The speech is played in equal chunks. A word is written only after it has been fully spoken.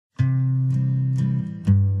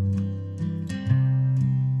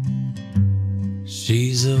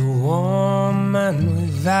woman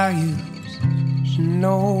with values, she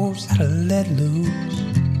knows how to let loose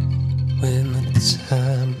when the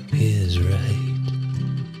time is right.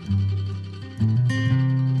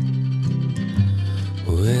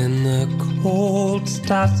 When the cold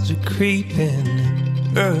starts to creep in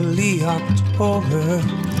early October,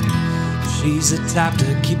 she's the type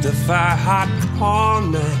to keep the fire hot all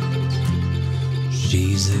night.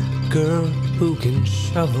 She's a girl who can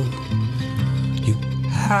show you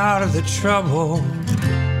out of the trouble,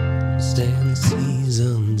 stand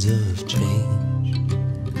seasons of change.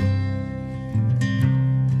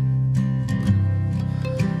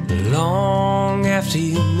 Long after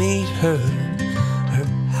you meet her, her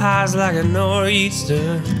eyes like a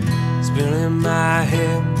nor'easter, spilling my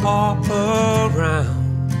hair all around.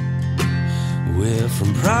 We're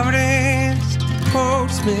from Providence to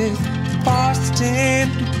Portsmouth, Boston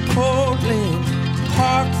to Portland,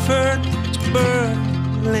 Hartford to Burlington.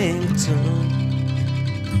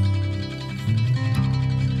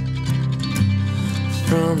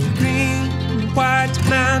 From the green and white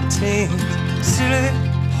mountains, silly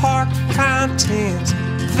park fountains,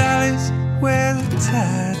 valleys where the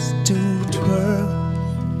tides do twirl.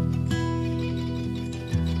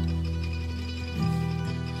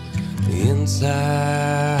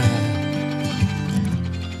 Inside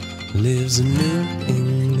lives a New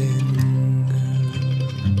England girl.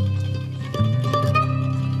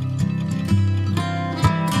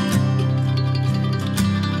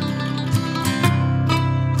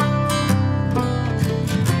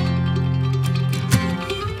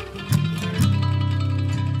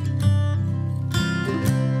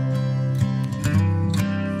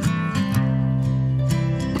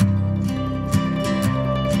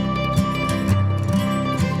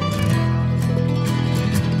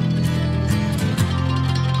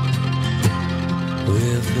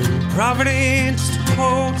 We're from Providence to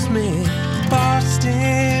Portsmouth,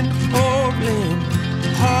 Boston to Portland,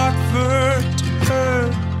 Hartford to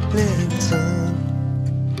Burlington.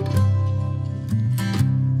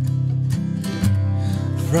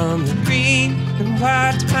 From the green and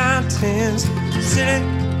white mountains, city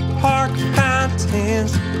park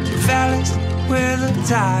fountains, valleys where the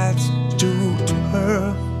tides do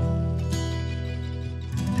twirl.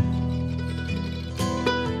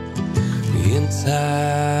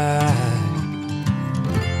 Inside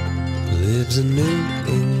lives a New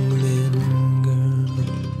England girl.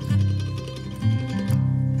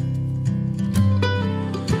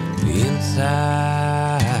 Inside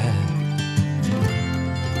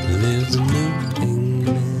lives a New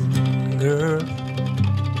England girl.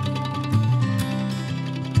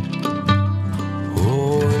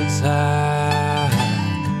 Oh, inside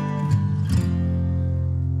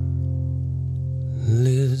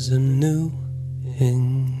lives a New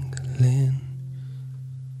England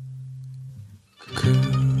girl.